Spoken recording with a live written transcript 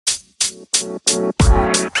Hello,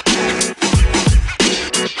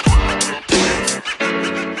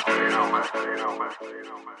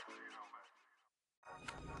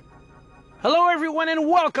 everyone, and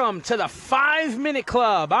welcome to the 5-Minute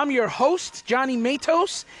Club. I'm your host, Johnny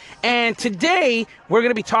Matos, and today we're going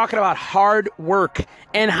to be talking about hard work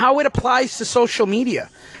and how it applies to social media,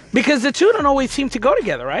 because the two don't always seem to go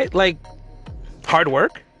together, right? Like, hard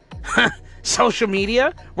work, social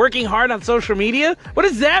media, working hard on social media. What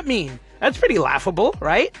does that mean? That's pretty laughable,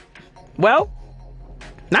 right? Well,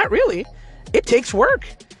 not really. It takes work.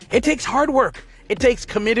 It takes hard work. It takes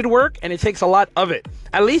committed work, and it takes a lot of it,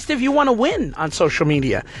 at least if you want to win on social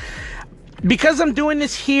media. Because I'm doing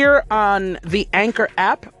this here on the Anchor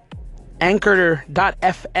app,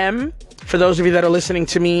 anchor.fm, for those of you that are listening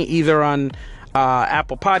to me either on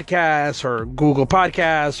Apple Podcasts or Google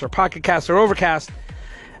Podcasts or Pocket Casts or Overcast,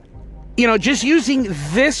 you know, just using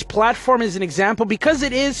this platform as an example, because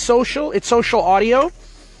it is social, it's social audio,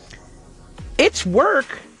 it's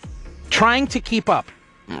work trying to keep up,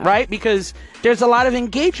 right? Because there's a lot of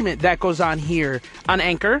engagement that goes on here on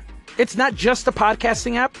Anchor. It's not just a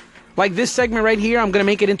podcasting app. Like this segment right here, I'm going to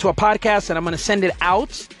make it into a podcast and I'm going to send it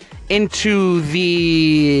out into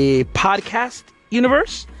the podcast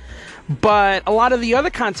universe. But a lot of the other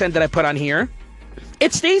content that I put on here,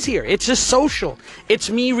 it stays here. It's just social. It's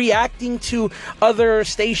me reacting to other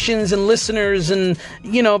stations and listeners and,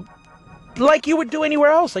 you know, like you would do anywhere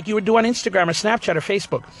else, like you would do on Instagram or Snapchat or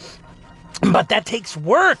Facebook. But that takes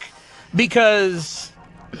work, because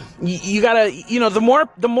you gotta, you know, the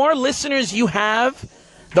more listeners you have,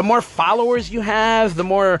 the more followers you have, the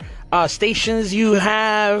more stations you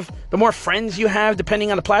have, the more friends you have, depending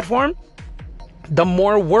on the platform, the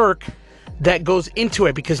more work that goes into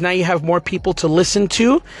it, because now you have more people to listen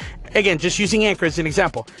to. Again, just using Anchor as an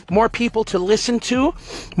example, more people to listen to,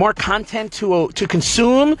 more content to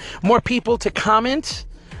consume, more people to comment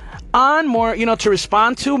on, more, you know, to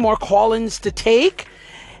respond to, more call-ins to take.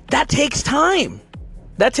 That takes time.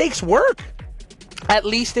 That takes work. At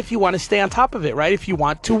least if you want to stay on top of it, right? If you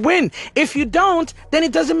want to win. If you don't, then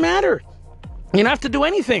it doesn't matter. You don't have to do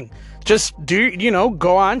anything. Just do, you know,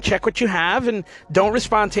 go on, check what you have, and don't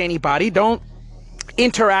respond to anybody. Don't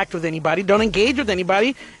interact with anybody. Don't engage with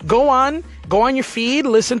anybody. Go on your feed,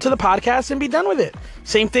 listen to the podcast, and be done with it.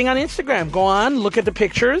 Same thing on Instagram. Go on, look at the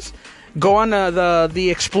pictures, go on the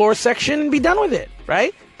explore section and be done with it,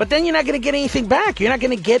 right? But then you're not going to get anything back. You're not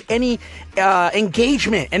going to get any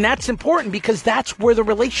engagement. And that's important, because that's where the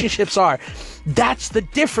relationships are. That's the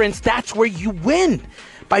difference. That's where you win.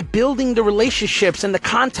 By building the relationships and the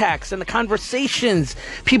contacts and the conversations.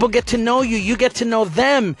 People get to know you. You get to know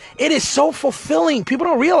them. It is so fulfilling. People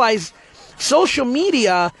don't realize social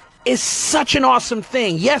media is such an awesome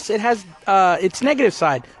thing. Yes, it has its negative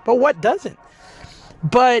side, but what doesn't?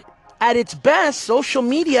 But at its best, social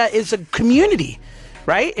media is a community,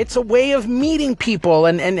 right? It's a way of meeting people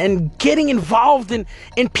and getting involved in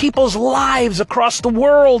people's lives across the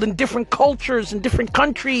world, in different cultures, in different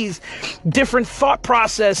countries, different thought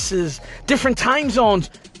processes, different time zones,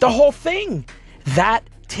 the whole thing. That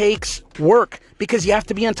takes work, because you have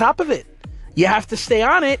to be on top of it. You have to stay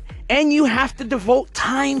on it, and you have to devote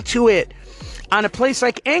time to it. On a place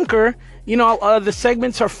like Anchor, you know, the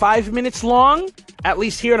segments are 5 minutes long, at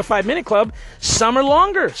least here at a 5-Minute Club. Some are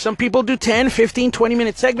longer. Some people do 10, 15,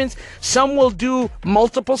 20-minute segments. Some will do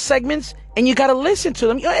multiple segments, and you got to listen to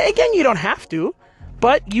them. Again, you don't have to,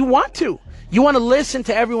 but you want to. You want to listen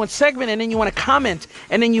to everyone's segment, and then you want to comment,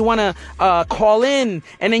 and then you want to call in,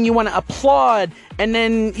 and then you want to applaud, and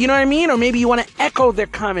then, you know what I mean? Or maybe you want to echo their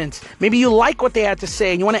comments. Maybe you like what they had to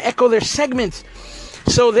say, and you want to echo their segments.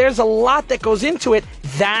 So there's a lot that goes into it.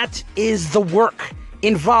 That is the work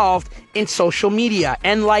involved in social media.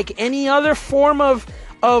 And like any other form of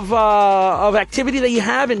activity that you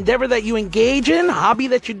have, endeavor that you engage in, hobby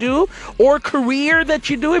that you do, or career that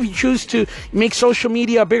you do, if you choose to make social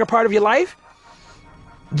media a bigger part of your life,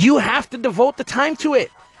 you have to devote the time to it,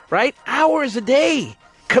 right? Hours a day,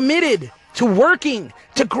 committed to working,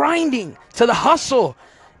 to grinding, to the hustle.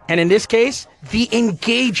 And in this case, the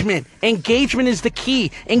engagement. Engagement is the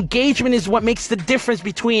key. Engagement is what makes the difference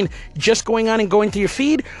between just going on and going through your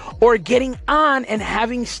feed, or getting on and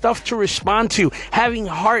having stuff to respond to, having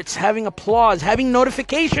hearts, having applause, having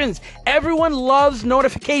notifications. Everyone loves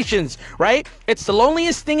notifications, right? It's the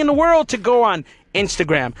loneliest thing in the world to go on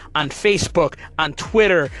Instagram, on Facebook, on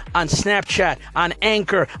Twitter, on Snapchat, on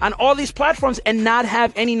Anchor, on all these platforms and not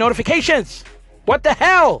have any notifications. What the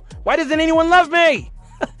hell? Why doesn't anyone love me?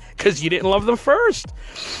 Because you didn't love them first.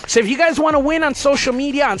 So if you guys want to win on social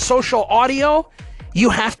media, on social audio, You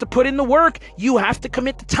have to put in the work. You have to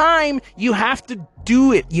commit the time. You have to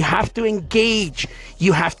do it. You have to engage.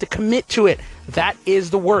 You have to commit to it. That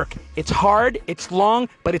is the work. It's hard, it's long,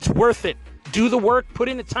 but it's worth it. Do the work, put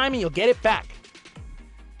in the time, and you'll get it back.